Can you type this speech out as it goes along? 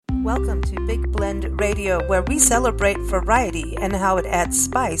Welcome to Big Blend Radio, where we celebrate variety and how it adds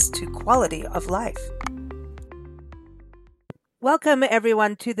spice to quality of life. Welcome,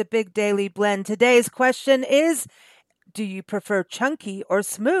 everyone, to the Big Daily Blend. Today's question is, do you prefer chunky or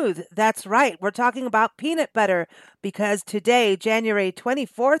smooth? That's right. We're talking about peanut butter because today, January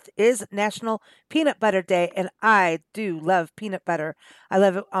 24th, is National Peanut Butter Day, and I do love peanut butter. I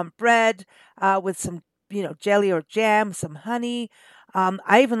love it on bread with some, jelly or jam, some honey.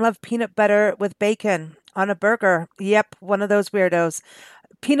 I even love peanut butter with bacon on a burger. Yep, one of those weirdos.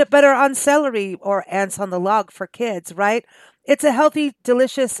 Peanut butter on celery or ants on the log for kids, right? It's a healthy,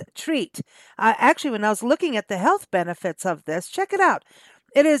 delicious treat. Actually, when I was looking at the health benefits of this, check it out.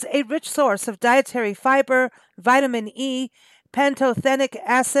 It is a rich source of dietary fiber, vitamin E, pantothenic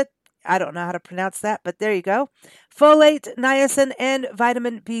acid. I don't know how to pronounce that, but there you go. Folate, niacin, and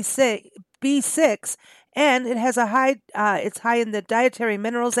vitamin B6. And it has it's high in the dietary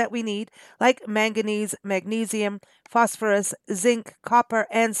minerals that we need, like manganese, magnesium, phosphorus, zinc, copper,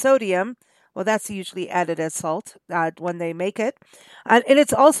 and sodium. Well, that's usually added as salt when they make it. And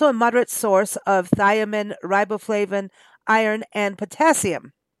it's also a moderate source of thiamine, riboflavin, iron, and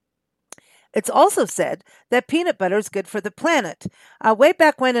potassium. It's also said that peanut butter is good for the planet. Way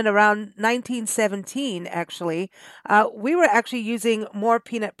back when, in around 1917, actually, we were actually using more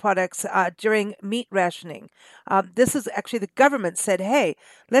peanut products during meat rationing. This is actually the government said, hey,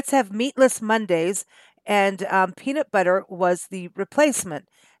 let's have meatless Mondays, and peanut butter was the replacement.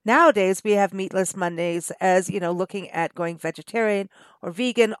 Nowadays, we have meatless Mondays as, looking at going vegetarian or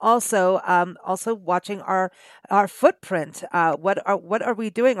vegan. Also watching our footprint. What are we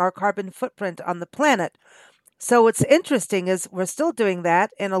doing? Our carbon footprint on the planet. So what's interesting is we're still doing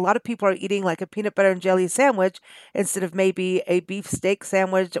that, and a lot of people are eating like a peanut butter and jelly sandwich instead of maybe a beef steak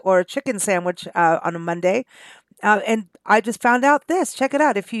sandwich or a chicken sandwich on a Monday. And I just found out this. Check it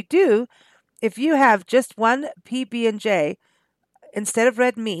out. If you have just one PB&J, instead of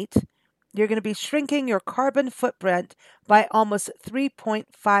red meat, you're going to be shrinking your carbon footprint by almost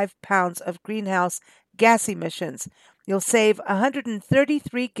 3.5 pounds of greenhouse gas emissions. You'll save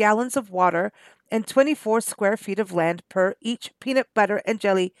 133 gallons of water and 24 square feet of land per each peanut butter and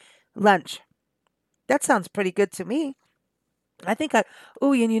jelly lunch. That sounds pretty good to me. I think and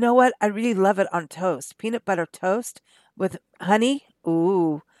you know what? I really love it on toast. Peanut butter toast with honey.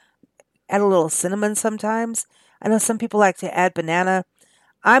 Ooh, add a little cinnamon sometimes. I know some people like to add banana.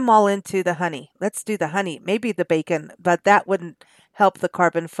 I'm all into the honey. Let's do the honey. Maybe the bacon, but that wouldn't help the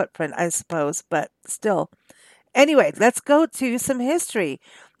carbon footprint, I suppose, but still. Anyway, let's go to some history.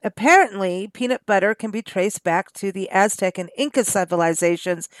 Apparently, peanut butter can be traced back to the Aztec and Inca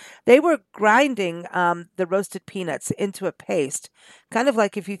civilizations. They were grinding the roasted peanuts into a paste. Kind of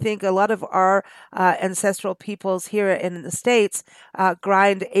like if you think a lot of our ancestral peoples here in the States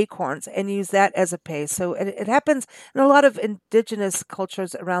grind acorns and use that as a paste. So it happens in a lot of indigenous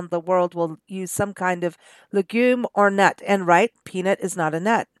cultures around the world will use some kind of legume or nut. And right, peanut is not a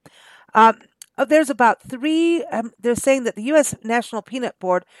nut. There's about they're saying that the U.S. National Peanut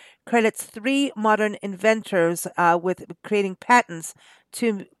Board credits 3 modern inventors with creating patents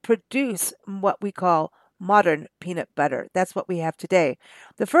to produce what we call modern peanut butter. That's what we have today.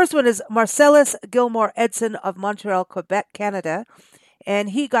 The first one is Marcellus Gilmore Edson of Montreal, Quebec, Canada.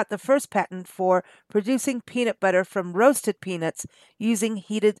 And he got the first patent for producing peanut butter from roasted peanuts using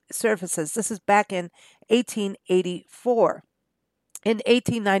heated surfaces. This is back in 1884. In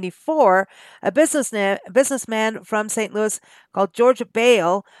 1894, a businessman from St. Louis called George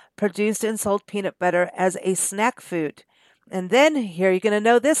Bale produced and sold peanut butter as a snack food. And then, here you're going to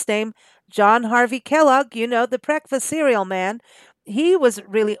know this name, John Harvey Kellogg, the breakfast cereal man. He was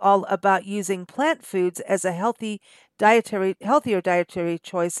really all about using plant foods as a healthier dietary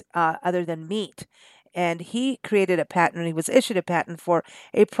choice other than meat. And he created a patent, he was issued a patent for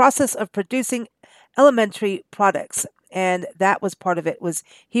a process of producing elementary products. And that was part of it.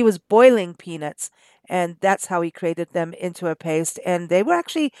 He was boiling peanuts, and that's how he created them into a paste. And they were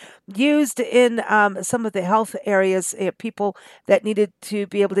actually used in some of the health areas. People that needed to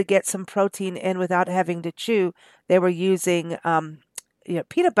be able to get some protein in without having to chew, they were using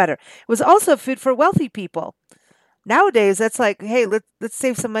peanut butter. It was also food for wealthy people. Nowadays, that's like, hey, let's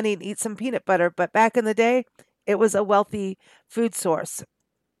save some money and eat some peanut butter. But back in the day, it was a wealthy food source.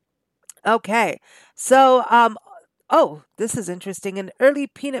 Okay, so this is interesting. An early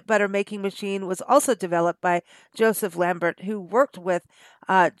peanut butter making machine was also developed by Joseph Lambert, who worked with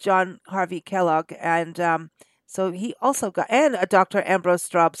John Harvey Kellogg, and so he also and Dr. Ambrose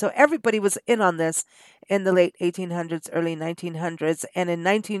Straub. So everybody was in on this in the late 1800s, early 1900s, and in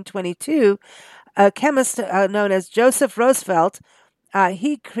 1922, a chemist known as Joseph Roosevelt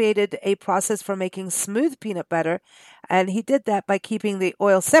he created a process for making smooth peanut butter, and he did that by keeping the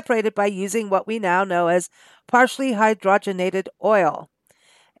oil separated by using what we now know as partially hydrogenated oil.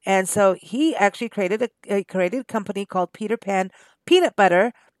 And so he actually created a company called Peter Pan Peanut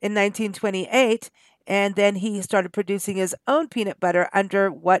Butter in 1928, and then he started producing his own peanut butter under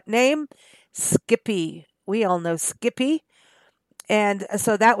what name? Skippy. We all know Skippy. And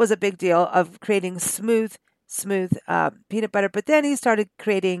so that was a big deal of creating smooth peanut butter. But then he started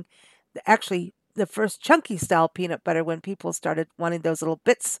creating actually the first chunky style peanut butter when people started wanting those little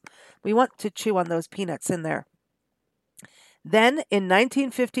bits. We want to chew on those peanuts in there. Then in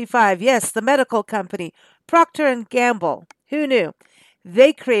 1955, yes, the medical company Procter & Gamble, who knew?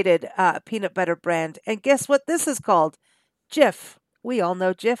 They created a peanut butter brand. And guess what this is called? Jif. We all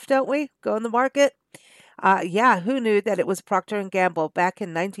know Jif, don't we? Go in the market. Yeah, who knew that it was Procter & Gamble back in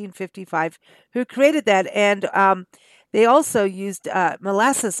 1955 who created that? And they also used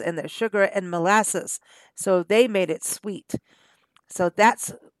molasses in there, sugar and molasses. So they made it sweet. So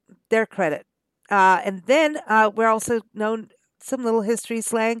that's their credit. And then we're also known, some little history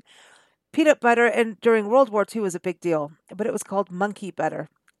slang, peanut butter, and during World War II was a big deal, but it was called monkey butter.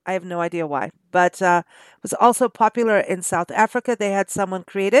 I have no idea why, but it was also popular in South Africa. They had someone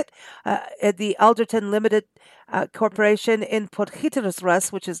create it at the Alderton Limited Corporation in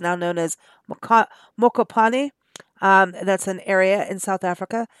Potgietersrus, which is now known as Mokopane. That's an area in South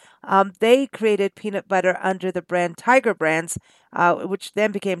Africa. They created peanut butter under the brand Tiger Brands, which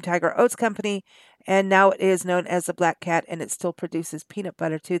then became Tiger Oats Company, and now it is known as the Black Cat, and it still produces peanut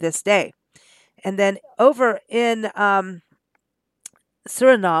butter to this day. And then over in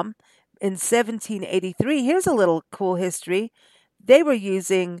Suriname in 1783, here's a little cool history. They were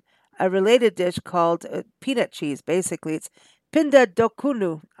using a related dish called peanut cheese. Basically, it's Pinda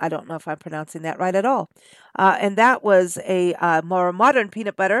Dokunu. I don't know if I'm pronouncing that right at all. And that was a more modern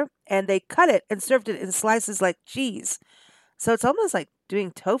peanut butter, and they cut it and served it in slices like cheese. So it's almost like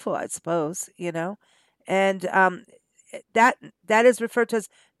doing tofu, I suppose, And that is referred to as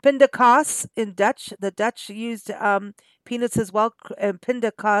pindakaas in Dutch. The Dutch used peanuts as well, and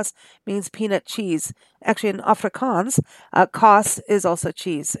pindakaas means peanut cheese. Actually, in Afrikaans, kaas is also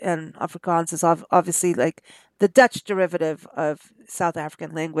cheese, and Afrikaans is obviously like the Dutch derivative of South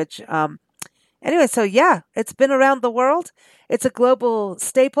African language. Anyway, so yeah, it's been around the world. It's a global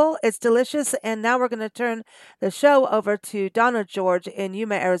staple. It's delicious. And now we're going to turn the show over to Donna George in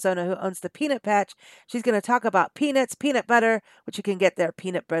Yuma, Arizona, who owns the Peanut Patch. She's going to talk about peanuts, peanut butter, which you can get there,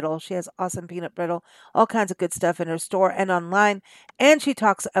 peanut brittle. She has awesome peanut brittle, all kinds of good stuff in her store and online. And she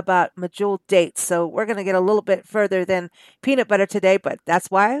talks about medjool dates. So we're going to get a little bit further than peanut butter today, but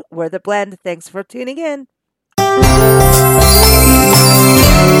that's why we're the blend. Thanks for tuning in.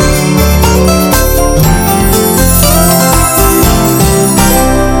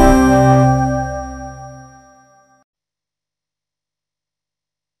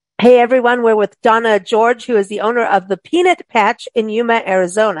 Hey everyone, we're with Donna George, who is the owner of the Peanut Patch in Yuma,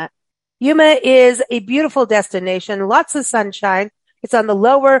 Arizona. Yuma is a beautiful destination, lots of sunshine. It's on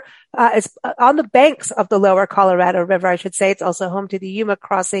it's on the banks of the lower Colorado River, I should say. It's also home to the Yuma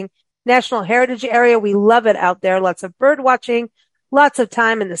Crossing National Heritage Area. We love it out there. Lots of bird watching, lots of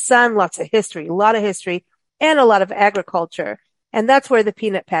time in the sun, lots of history, a lot of history, and a lot of agriculture. And that's where the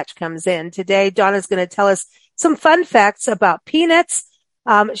Peanut Patch comes in. Today, Donna's going to tell us some fun facts about peanuts.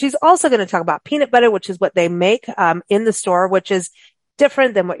 She's also going to talk about peanut butter, which is what they make in the store, which is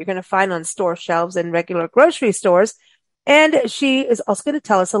different than what you're going to find on store shelves in regular grocery stores. And she is also going to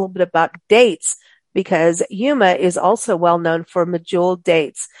tell us a little bit about dates, because Yuma is also well known for medjool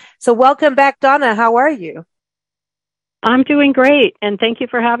dates. So welcome back, Donna. How are you? I'm doing great, and thank you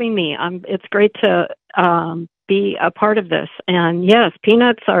for having me. It's great to be a part of this. And yes,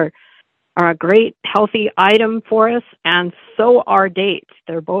 peanuts are a great healthy item for us, and so are dates.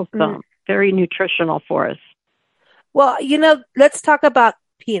 They're both very nutritional for us. Well, let's talk about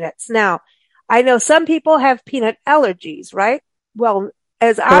peanuts. Now, I know some people have peanut allergies, right? Well,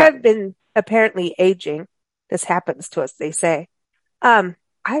 as I've been apparently aging, this happens to us, they say, I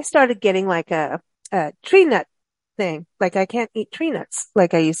started getting like a tree nut thing. Like I can't eat tree nuts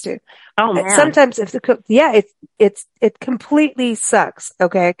like I used to. Oh man. Sometimes if it completely sucks.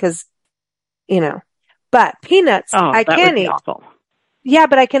 Okay. Cause but peanuts, I can eat. Awful. Yeah,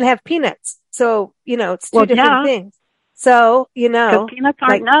 but I can have peanuts. So, it's two different things. So, because peanuts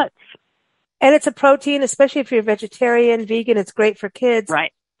aren't nuts. And it's a protein, especially if you're vegetarian, vegan, it's great for kids.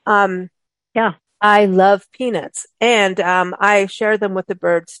 Right. Yeah. I love peanuts, and I share them with the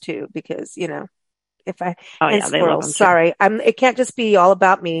birds too, because, if I, they love them too. Sorry, it can't just be all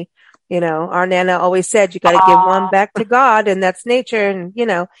about me. Our Nana always said, you got to give one back to God, and that's nature. And,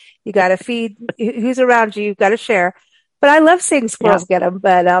 you got to feed who's around you. You've got to share. But I love seeing squirrels get them.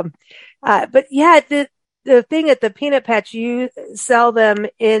 But yeah, the thing at the peanut patch, you sell them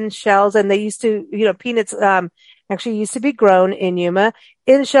in shells, and they used to, peanuts, actually used to be grown in Yuma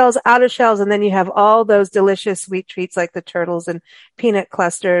in shells, out of shells. And then you have all those delicious sweet treats like the turtles and peanut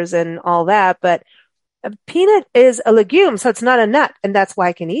clusters and all that. But a peanut is a legume, so it's not a nut, and that's why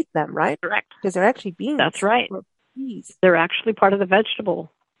I can eat them, right? Correct. Because they're actually beans. That's right. They're actually part of the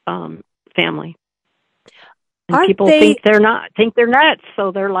vegetable family. And people think they're nuts,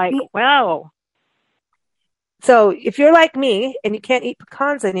 so they're like, wow. So if you're like me and you can't eat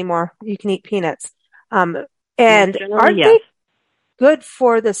pecans anymore, you can eat peanuts. And aren't they good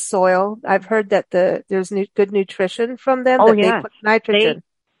for the soil? I've heard that there's good nutrition from them. They put nitrogen.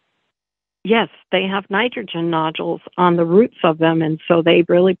 Yes, they have nitrogen nodules on the roots of them, and so they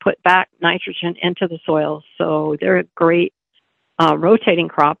really put back nitrogen into the soil. So they're a great rotating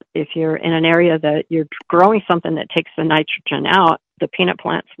crop. If you're in an area that you're growing something that takes the nitrogen out, the peanut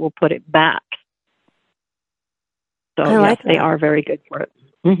plants will put it back. So they are very good for it.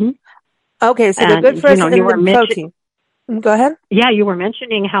 Mm-hmm. Okay, so they're good for us in protein. Go ahead. Yeah, you were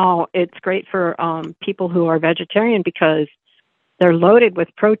mentioning how it's great for people who are vegetarian because they're loaded with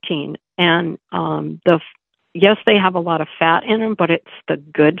protein. And yes, they have a lot of fat in them, but it's the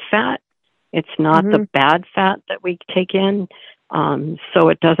good fat. It's not the bad fat that we take in. So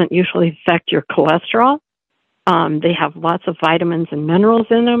it doesn't usually affect your cholesterol. They have lots of vitamins and minerals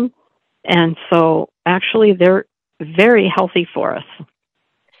in them. And so actually they're very healthy for us.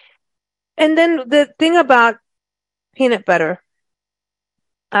 And then the thing about peanut butter,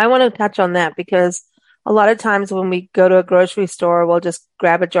 I want to touch on that because a lot of times when we go to a grocery store, we'll just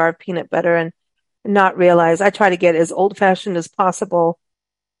grab a jar of peanut butter and not realize. I try to get as old-fashioned as possible.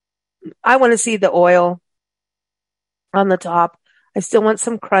 I want to see the oil on the top. I still want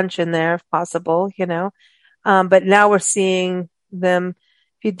some crunch in there if possible, But now we're seeing them,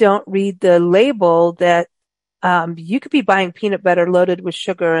 if you don't read the label, that you could be buying peanut butter loaded with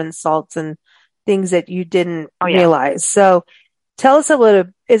sugar and salts and things that you didn't realize. So tell us a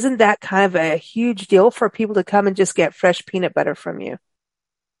little, isn't that kind of a huge deal for people to come and just get fresh peanut butter from you?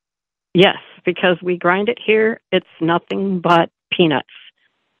 Yes, because we grind it here. It's nothing but peanuts.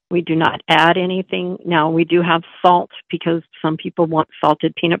 We do not add anything. Now, we do have salt because some people want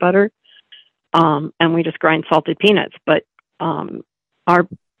salted peanut butter, and we just grind salted peanuts. But our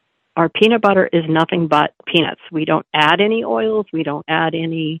peanut butter is nothing but peanuts. We don't add any oils. We don't add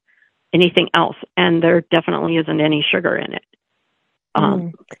anything else, and there definitely isn't any sugar in it.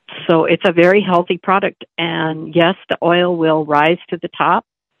 So it's a very healthy product. And yes, the oil will rise to the top.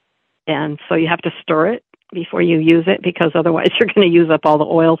 And so you have to stir it before you use it because otherwise you're going to use up all the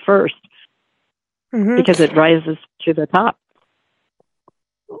oil first because it rises to the top.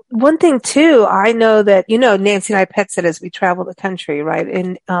 One thing too, I know that, Nancy and I pet sit as we travel the country, right?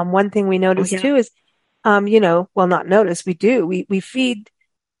 And one thing we notice too is, not notice, we do. We feed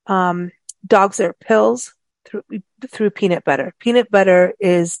dogs their pills through peanut butter. Peanut butter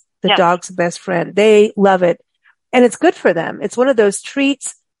is the dog's best friend. They love it. And it's good for them. It's one of those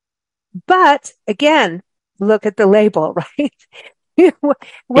treats. But again, look at the label, right?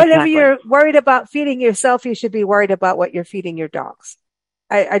 Whatever you're worried about feeding yourself, you should be worried about what you're feeding your dogs.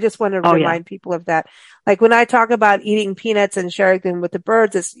 I just want to remind people of that. Like when I talk about eating peanuts and sharing them with the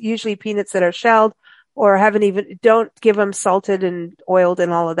birds, it's usually peanuts that are shelled or don't give them salted and oiled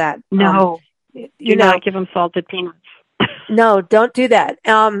and all of that. No. Do not give them salted peanuts. No, don't do that.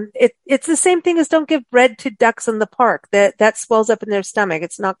 It's the same thing as don't give bread to ducks in the park. That swells up in their stomach.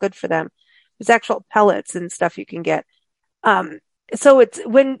 It's not good for them. There's actual pellets and stuff you can get. So it's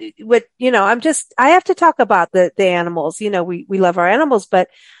I have to talk about the animals. We love our animals, but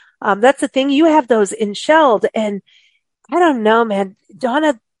that's the thing. You have those in shelled, and I don't know, man,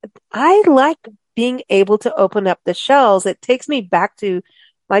 Donna, I like being able to open up the shells. It takes me back to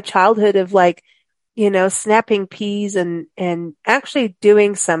my childhood of snapping peas and actually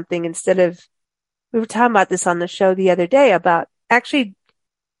doing something instead of, we were talking about this on the show the other day about actually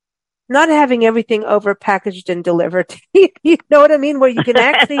not having everything over packaged and delivered. You know what I mean? Where you can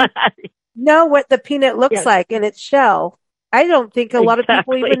actually know what the peanut looks like in its shell. I don't think a lot of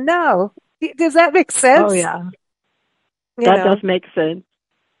people even know. Does that make sense? Oh, yeah. That does make sense.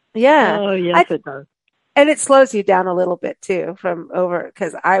 Yeah. Oh, yes, it does. And it slows you down a little bit too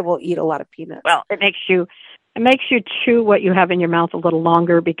because I will eat a lot of peanuts. Well, it makes you chew what you have in your mouth a little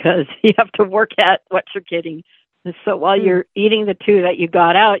longer because you have to work at what you're getting. And so while you're eating the two that you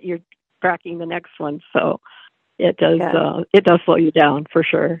got out, you're cracking the next one. So it does slow you down for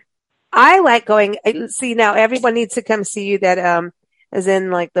sure. I like going, see now everyone needs to come see you that, is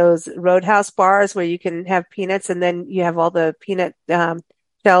in like those Roadhouse bars where you can have peanuts and then you have all the peanut,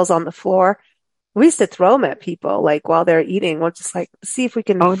 shells on the floor. We used to throw them at people like while they're eating. We'll just like see if we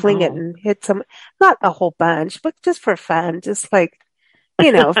can Oh fling it no. and hit some, not a whole bunch, but just for fun. Just like,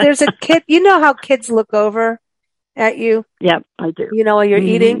 if there's a kid, how kids look over at you, Yep, I do. while you're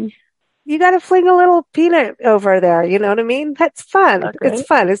eating. Hmm. You got to fling a little peanut over there. You know what I mean? That's fun. It's Okay.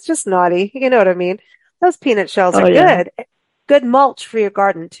 fun. It's just naughty. You know what I mean? Those peanut shells are Oh yeah. good. Good mulch for your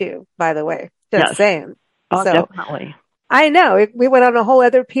garden too, by the way. Just Yes. saying. Oh, So definitely. I know we went on a whole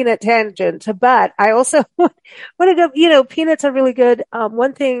other peanut tangent, but I also want to go, peanuts are really good.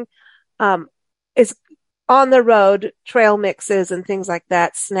 One thing, um, is on the road trail mixes and things like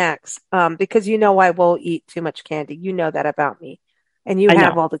that, snacks, because I will eat too much candy. You know that about me. And you I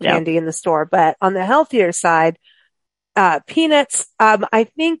have know. all the Yep. candy in the store. But on the healthier side, peanuts, I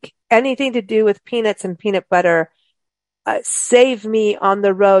think anything to do with peanuts and peanut butter, save me on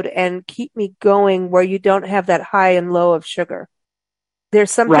the road and keep me going where you don't have that high and low of sugar.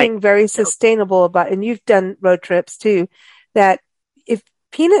 There's Right. something very sustainable about, and you've done road trips too, that if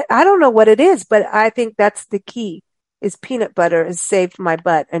I don't know what it is, but I think that's the key is peanut butter has saved my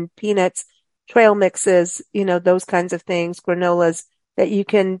butt and peanuts, trail mixes, those kinds of things, granolas that you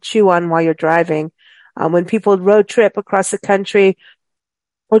can chew on while you're driving. When people road trip across the country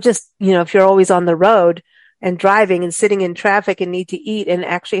or just, if you're always on the road and driving and sitting in traffic and need to eat and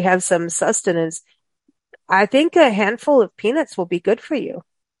actually have some sustenance, I think a handful of peanuts will be good for you.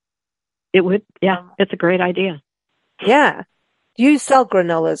 It would. Yeah, it's a great idea. Yeah. You sell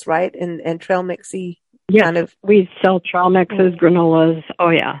granolas, right? And trail mixy Yes, kind of. we sell trail mixes, granolas. Oh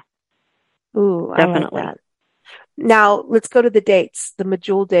yeah, Ooh, I like definitely. that. Now let's go to the dates, the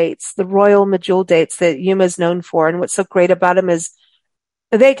medjool dates, the royal medjool dates that Yuma is known for. And what's so great about them is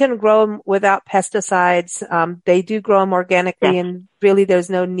they can grow them without pesticides. They do grow them organically, Yes. and really there's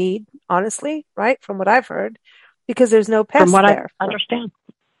no need, honestly, right? From what I've heard, because there's no From pests what I there. understand,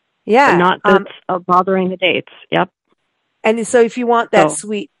 Yeah. not that's bothering the dates. Yep. And so if you want that So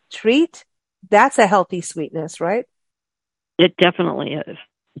sweet treat, that's a healthy sweetness, right? it definitely is.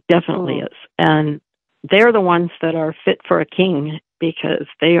 Definitely Mm. is. And they're the ones that are fit for a king because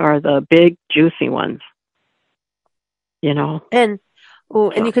they are the big, juicy ones, you know. And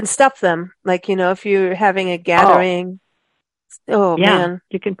and you So, can stuff them, like, if you're having a oh, gathering. Oh yeah. man,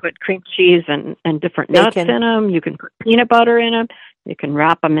 You can put cream cheese and different nuts bacon. in them. You can put peanut butter in them. You can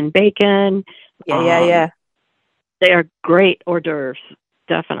wrap them in bacon. Yeah, yeah, yeah. They are great hors d'oeuvres.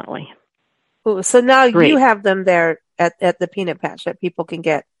 Definitely. Ooh, so now you Great. have them there at the peanut patch that people can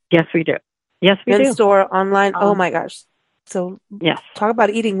get Yes, we do. Yes, we in do. store, online. Oh Um, my gosh. So yes, talk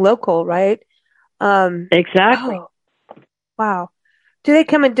about eating local, right? exactly. Oh, wow. Do they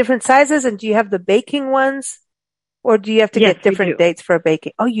come in different sizes and do you have the baking ones or do you have to Yes, get we different do. dates for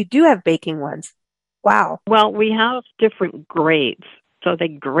baking? Oh, you do have baking ones. Wow. Well, we have different grades. So they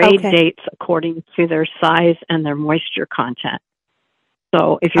grade Okay. dates according to their size and their moisture content.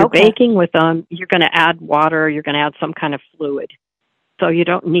 So if you're Okay. baking with them, you're going to add water, you're going to add some kind of fluid. So you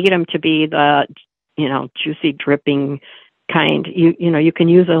don't need them to be the, juicy dripping kind. You can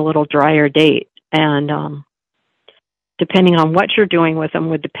use a little drier date. And depending on what you're doing with them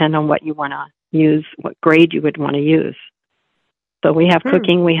would depend on what you want to use, what grade you would want to use. So we have Hmm.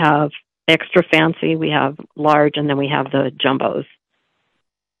 cooking, we have extra fancy, we have large, and then we have the jumbos.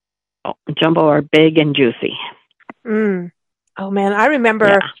 Oh, jumbo are big and juicy. Mm. Oh man, I Yeah.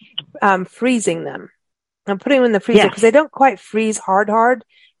 remember freezing them. I'm putting them in the freezer Yes. because they don't quite freeze hard.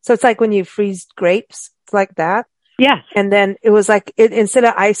 So it's like when you freeze grapes, it's like that. Yes. And then it was like instead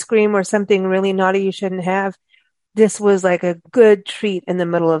of ice cream or something really naughty you shouldn't have, this was like a good treat in the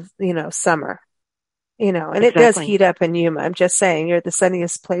middle of, summer. And it does Exactly. heat up in Yuma. I'm just saying, you're the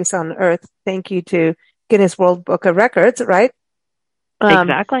sunniest place on earth. Thank you to Guinness World Book of Records, right?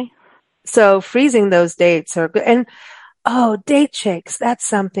 Exactly. So freezing those dates are good. And oh, date shakes. That's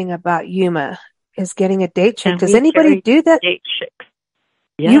something about Yuma is getting a date shake. And Does we anybody carry do that? date shakes.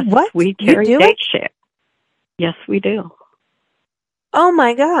 You Yes, what? we You carry do it? date shake. Yes, we do. Oh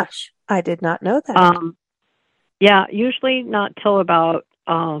my gosh. I did not know that. Yeah, usually not till about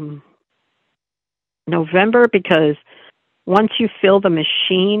November because once you fill the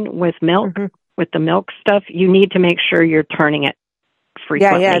machine with milk, Hmm. with the milk stuff, you need to make sure you're turning it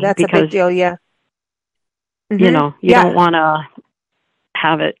frequently Yeah, that's a because big deal. Yeah. you Yeah. don't want to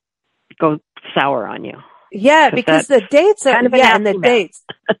have it go sour on you Yeah, because because that's the dates are, kind of a yeah, and the nasty mess. dates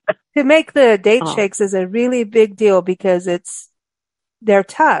to make the date Oh, shakes is a really big deal because they're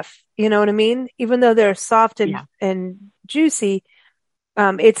tough. You know what I mean? Even though they're soft yeah, and juicy,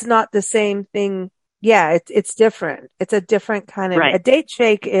 It's not the same thing. Yeah, it's different. It's a different kind of, a Right. date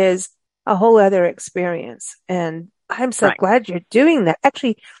shake is a whole other experience. And I'm so Right. glad you're doing that.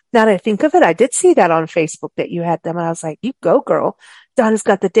 Actually, now that I think of it, I did see that on Facebook that you had them. And I was like, you go, girl. Donna's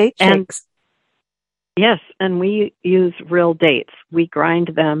got the date And shakes. yes, and we use real dates. We grind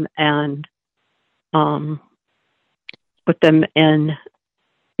them and um, put them in,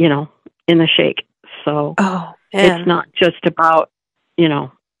 in the shake. So Oh, it's man. not just about,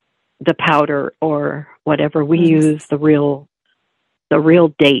 the powder or whatever. We Mm, use the real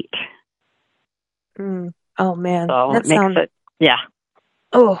date. Oh, man. So it makes it,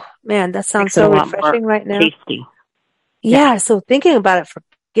 Oh, man, that sounds makes it a so lot more refreshing right now. tasty. Yeah. So thinking about it for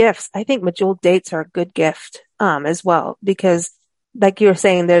gifts, I think Medjool dates are a good gift, as well, because like you were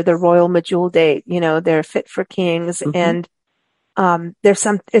saying, they're the royal Medjool date, they're fit for kings Hmm. and,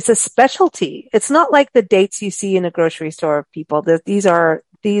 it's a specialty. It's not like the dates you see in a grocery store of people. These are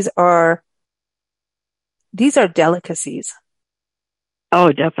delicacies Oh,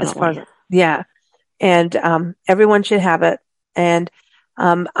 as far definitely. as, yeah. And, everyone should have it. And,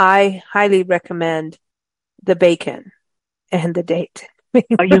 I highly recommend the bacon and the date.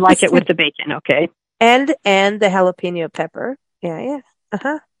 Oh, you like it with the bacon, okay? And the jalapeno pepper. Yeah, yeah.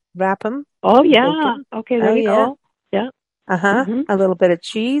 Uh-huh. Wrap them Oh, in yeah. bacon. Okay, there Oh, you yeah. go. Yeah. Uh-huh. Hmm. A little bit of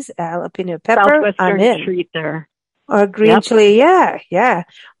cheese, a jalapeno pepper. I'm Southwestern in. treat there. Or green Yep. chili. Yeah, yeah.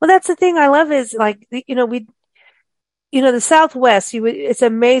 Well, that's the thing I love is like, the Southwest, it's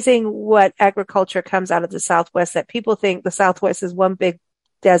amazing what agriculture comes out of the Southwest that people think the Southwest is one big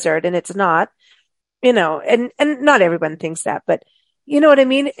desert and it's not, and not everyone thinks that, but you know what I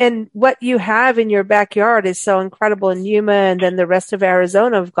mean? And what you have in your backyard is so incredible in Yuma. And then the rest of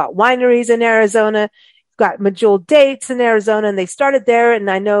Arizona, we've got wineries in Arizona, we've got Medjool dates in Arizona, and they started there. And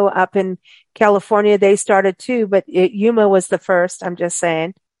I know up in California, they started too, but Yuma was the first. I'm just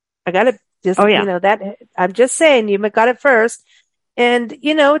saying. I got to just, Oh, yeah. I'm just saying Yuma got it first. And,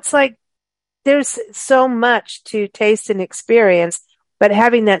 it's like there's so much to taste and experience, but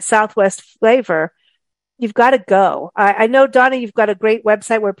having that Southwest flavor, you've got to go. I know, Donna, you've got a great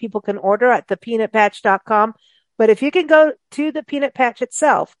website where people can order at thepeanutpatch.com. But if you can go to the peanut patch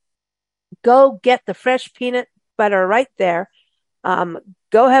itself, go get the fresh peanut butter right there.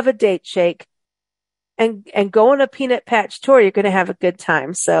 Go have a date shake and go on a peanut patch tour. You're going to have a good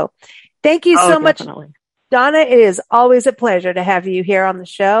time. So thank you Oh, so much, definitely. Donna. It is always a pleasure to have you here on the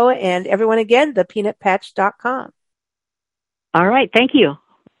show. And everyone, again, thepeanutpatch.com. All right. Thank you.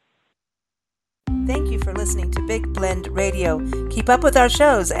 Thank you for listening to Big Blend Radio. Keep up with our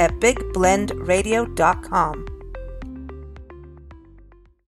shows at bigblendradio.com.